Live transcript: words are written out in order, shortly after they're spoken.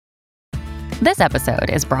This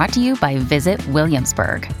episode is brought to you by Visit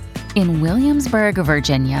Williamsburg. In Williamsburg,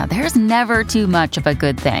 Virginia, there's never too much of a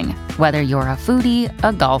good thing. Whether you're a foodie,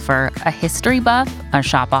 a golfer, a history buff, a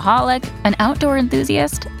shopaholic, an outdoor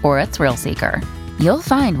enthusiast, or a thrill seeker, you'll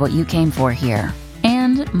find what you came for here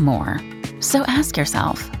and more. So ask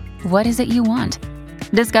yourself, what is it you want?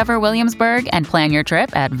 Discover Williamsburg and plan your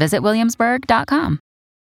trip at visitwilliamsburg.com.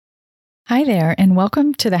 Hi there, and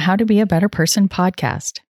welcome to the How to Be a Better Person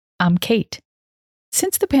podcast. I'm Kate.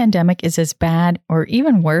 Since the pandemic is as bad or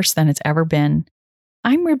even worse than it's ever been,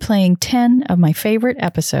 I'm replaying 10 of my favorite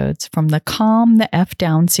episodes from the Calm the F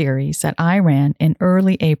Down series that I ran in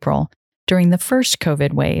early April during the first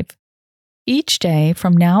COVID wave. Each day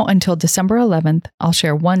from now until December 11th, I'll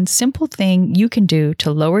share one simple thing you can do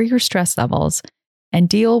to lower your stress levels and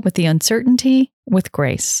deal with the uncertainty with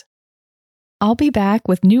grace. I'll be back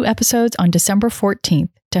with new episodes on December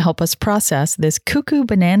 14th to help us process this cuckoo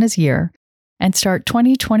bananas year and start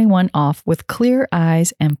 2021 off with clear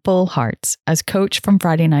eyes and full hearts, as Coach from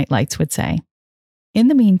Friday Night Lights would say. In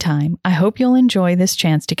the meantime, I hope you'll enjoy this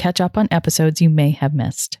chance to catch up on episodes you may have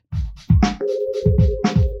missed.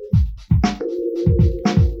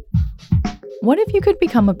 What if you could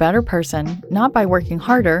become a better person, not by working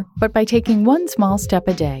harder, but by taking one small step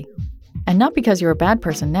a day? And not because you're a bad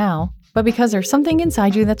person now, but because there's something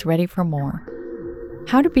inside you that's ready for more.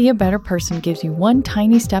 How to Be a Better Person gives you one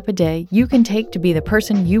tiny step a day you can take to be the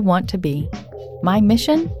person you want to be. My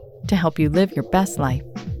mission? To help you live your best life.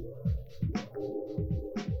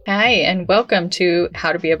 Hi, and welcome to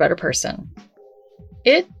How to Be a Better Person.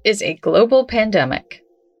 It is a global pandemic.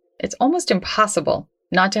 It's almost impossible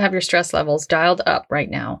not to have your stress levels dialed up right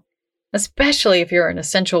now, especially if you're an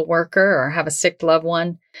essential worker or have a sick loved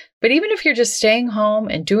one. But even if you're just staying home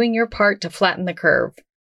and doing your part to flatten the curve,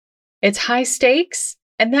 it's high stakes,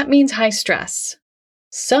 and that means high stress.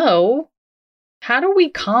 So, how do we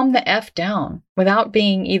calm the F down without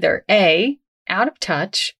being either A, out of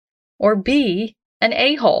touch, or B, an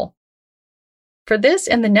a-hole? For this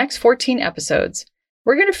and the next 14 episodes,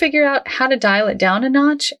 we're going to figure out how to dial it down a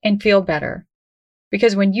notch and feel better.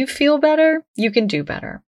 Because when you feel better, you can do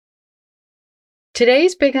better.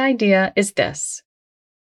 Today's big idea is this.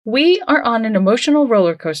 We are on an emotional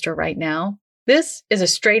roller coaster right now. This is a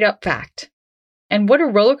straight up fact. And what do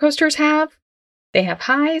roller coasters have? They have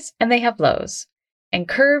highs and they have lows, and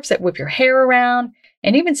curves that whip your hair around,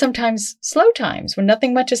 and even sometimes slow times when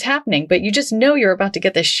nothing much is happening, but you just know you're about to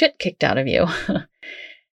get the shit kicked out of you.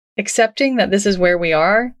 Accepting that this is where we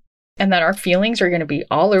are and that our feelings are going to be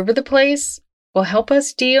all over the place will help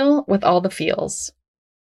us deal with all the feels.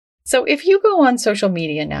 So if you go on social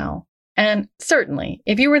media now, and certainly,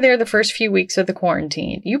 if you were there the first few weeks of the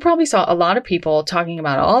quarantine, you probably saw a lot of people talking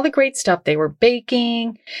about all the great stuff they were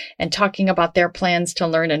baking and talking about their plans to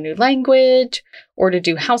learn a new language or to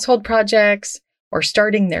do household projects or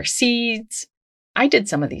starting their seeds. I did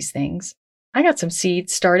some of these things. I got some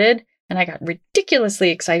seeds started and I got ridiculously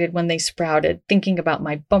excited when they sprouted, thinking about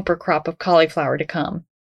my bumper crop of cauliflower to come.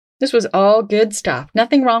 This was all good stuff.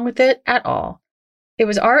 Nothing wrong with it at all. It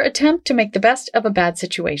was our attempt to make the best of a bad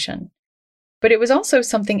situation. But it was also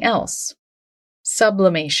something else.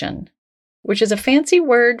 Sublimation, which is a fancy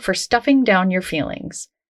word for stuffing down your feelings.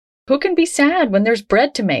 Who can be sad when there's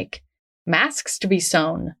bread to make, masks to be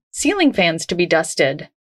sewn, ceiling fans to be dusted?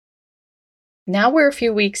 Now we're a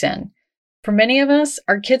few weeks in. For many of us,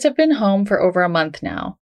 our kids have been home for over a month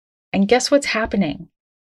now. And guess what's happening?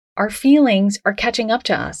 Our feelings are catching up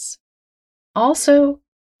to us. Also,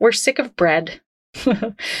 we're sick of bread.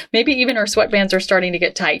 Maybe even our sweatbands are starting to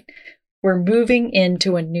get tight. We're moving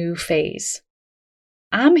into a new phase.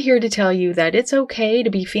 I'm here to tell you that it's okay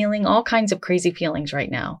to be feeling all kinds of crazy feelings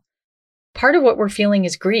right now. Part of what we're feeling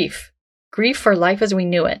is grief. Grief for life as we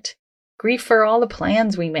knew it. Grief for all the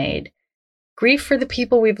plans we made. Grief for the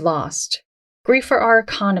people we've lost. Grief for our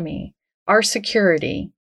economy, our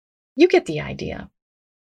security. You get the idea.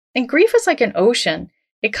 And grief is like an ocean.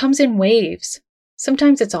 It comes in waves.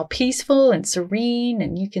 Sometimes it's all peaceful and serene,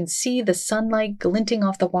 and you can see the sunlight glinting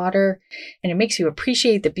off the water, and it makes you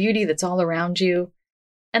appreciate the beauty that's all around you.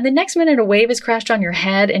 And the next minute, a wave has crashed on your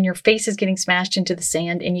head, and your face is getting smashed into the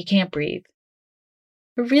sand, and you can't breathe.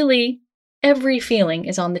 But really, every feeling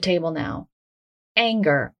is on the table now.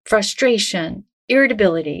 Anger, frustration,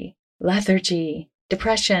 irritability, lethargy,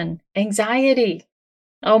 depression, anxiety.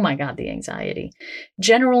 Oh my God, the anxiety.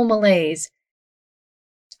 General malaise.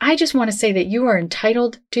 I just want to say that you are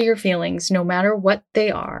entitled to your feelings no matter what they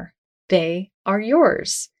are. They are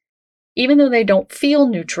yours. Even though they don't feel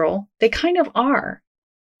neutral, they kind of are.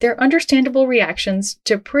 They're understandable reactions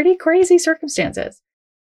to pretty crazy circumstances.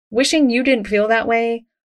 Wishing you didn't feel that way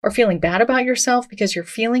or feeling bad about yourself because you're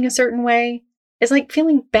feeling a certain way is like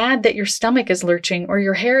feeling bad that your stomach is lurching or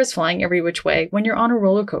your hair is flying every which way when you're on a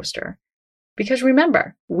roller coaster. Because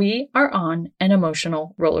remember, we are on an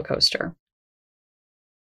emotional roller coaster.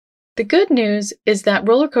 The good news is that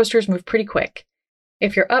roller coasters move pretty quick.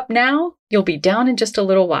 If you're up now, you'll be down in just a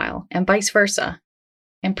little while, and vice versa.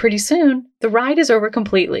 And pretty soon, the ride is over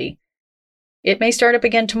completely. It may start up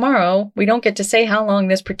again tomorrow. We don't get to say how long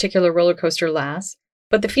this particular roller coaster lasts,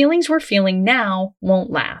 but the feelings we're feeling now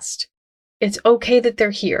won't last. It's okay that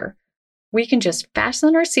they're here. We can just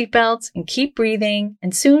fasten our seatbelts and keep breathing,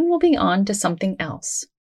 and soon we'll be on to something else.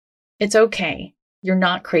 It's okay. You're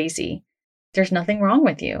not crazy. There's nothing wrong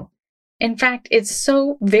with you. In fact, it's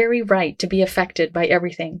so very right to be affected by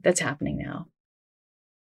everything that's happening now.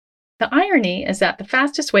 The irony is that the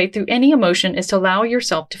fastest way through any emotion is to allow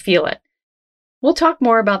yourself to feel it. We'll talk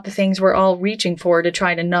more about the things we're all reaching for to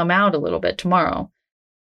try to numb out a little bit tomorrow.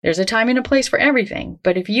 There's a time and a place for everything,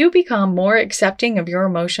 but if you become more accepting of your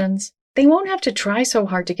emotions, they won't have to try so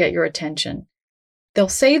hard to get your attention. They'll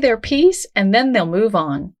say their piece and then they'll move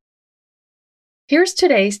on. Here's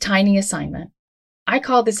today's tiny assignment. I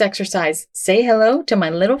call this exercise, Say Hello to My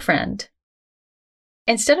Little Friend.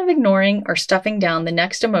 Instead of ignoring or stuffing down the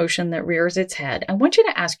next emotion that rears its head, I want you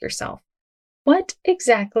to ask yourself, what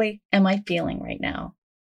exactly am I feeling right now?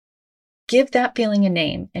 Give that feeling a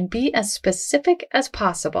name and be as specific as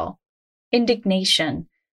possible. Indignation,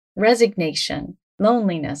 resignation,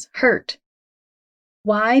 loneliness, hurt.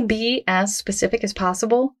 Why be as specific as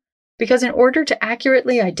possible? Because in order to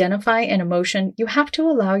accurately identify an emotion, you have to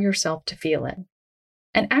allow yourself to feel it.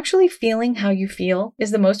 And actually feeling how you feel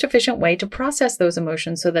is the most efficient way to process those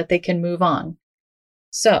emotions so that they can move on.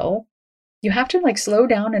 So, you have to slow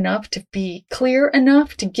down enough to be clear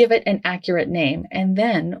enough to give it an accurate name. And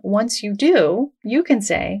then once you do, you can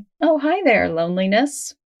say, oh, hi there,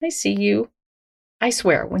 loneliness. I see you. I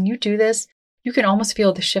swear, when you do this, you can almost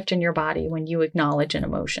feel the shift in your body when you acknowledge an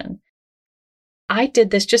emotion. I did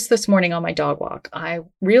this just this morning on my dog walk. I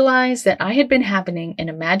realized that I had been having an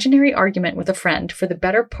imaginary argument with a friend for the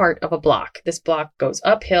better part of a block. This block goes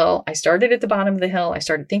uphill. I started at the bottom of the hill. I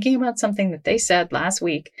started thinking about something that they said last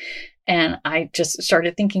week. And I just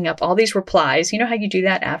started thinking up all these replies. You know how you do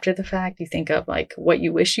that after the fact? You think of what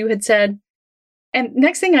you wish you had said. And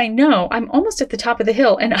next thing I know, I'm almost at the top of the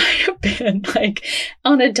hill. And I have been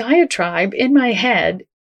on a diatribe in my head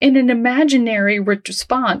in an imaginary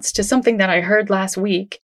response to something that I heard last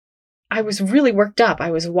week. I was really worked up. I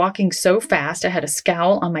was walking so fast. I had a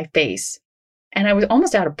scowl on my face and I was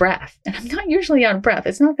almost out of breath. And I'm not usually out of breath.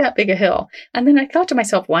 It's not that big a hill. And then I thought to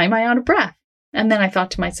myself, why am I out of breath? And then I thought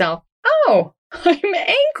to myself, oh, I'm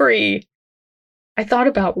angry. I thought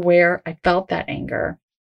about where I felt that anger.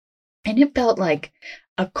 And it felt like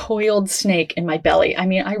a coiled snake in my belly. I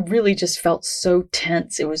mean, I really just felt so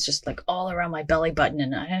tense. It was just all around my belly button.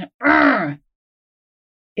 And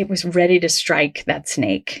it was ready to strike that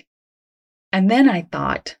snake. And then I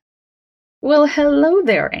thought, well, hello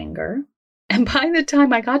there, anger. And by the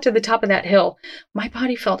time I got to the top of that hill, my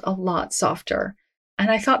body felt a lot softer.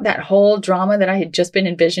 And I thought that whole drama that I had just been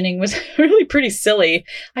envisioning was really pretty silly.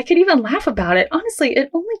 I could even laugh about it. Honestly, it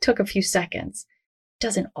only took a few seconds. It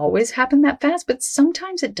doesn't always happen that fast, but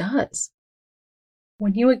sometimes it does.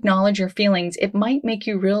 When you acknowledge your feelings, it might make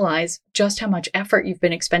you realize just how much effort you've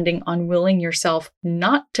been expending on willing yourself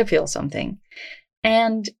not to feel something.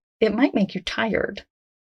 And it might make you tired.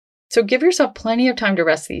 So give yourself plenty of time to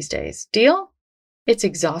rest these days. Deal? It's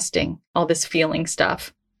exhausting, all this feeling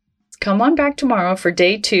stuff. Come on back tomorrow for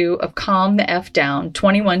day 2 of Calm the F Down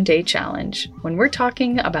 21-day challenge, when we're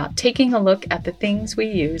talking about taking a look at the things we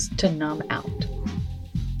use to numb out.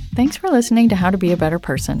 Thanks for listening to How to Be a Better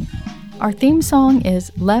Person. Our theme song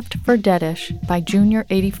is Left for Deadish by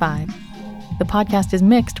Junior85. The podcast is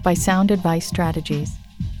mixed by Sound Advice Strategies.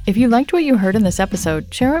 If you liked what you heard in this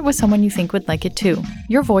episode, share it with someone you think would like it too.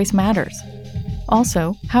 Your voice matters.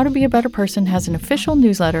 Also, How to Be a Better Person has an official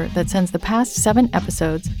newsletter that sends the past 7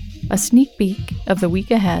 episodes, a sneak peek of the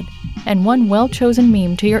week ahead, and one well-chosen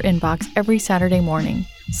meme to your inbox every Saturday morning.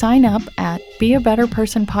 Sign up at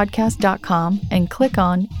beabetterpersonpodcast.com and click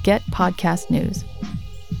on Get Podcast News.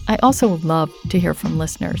 I also love to hear from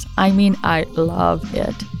listeners. I mean, I love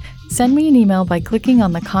it. Send me an email by clicking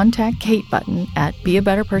on the Contact Kate button at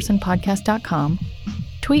beabetterpersonpodcast.com.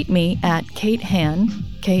 Tweet me at Kate Han,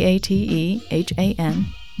 Katehan,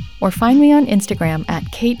 or find me on Instagram at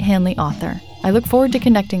Kate Hanley Author. I look forward to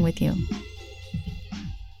connecting with you.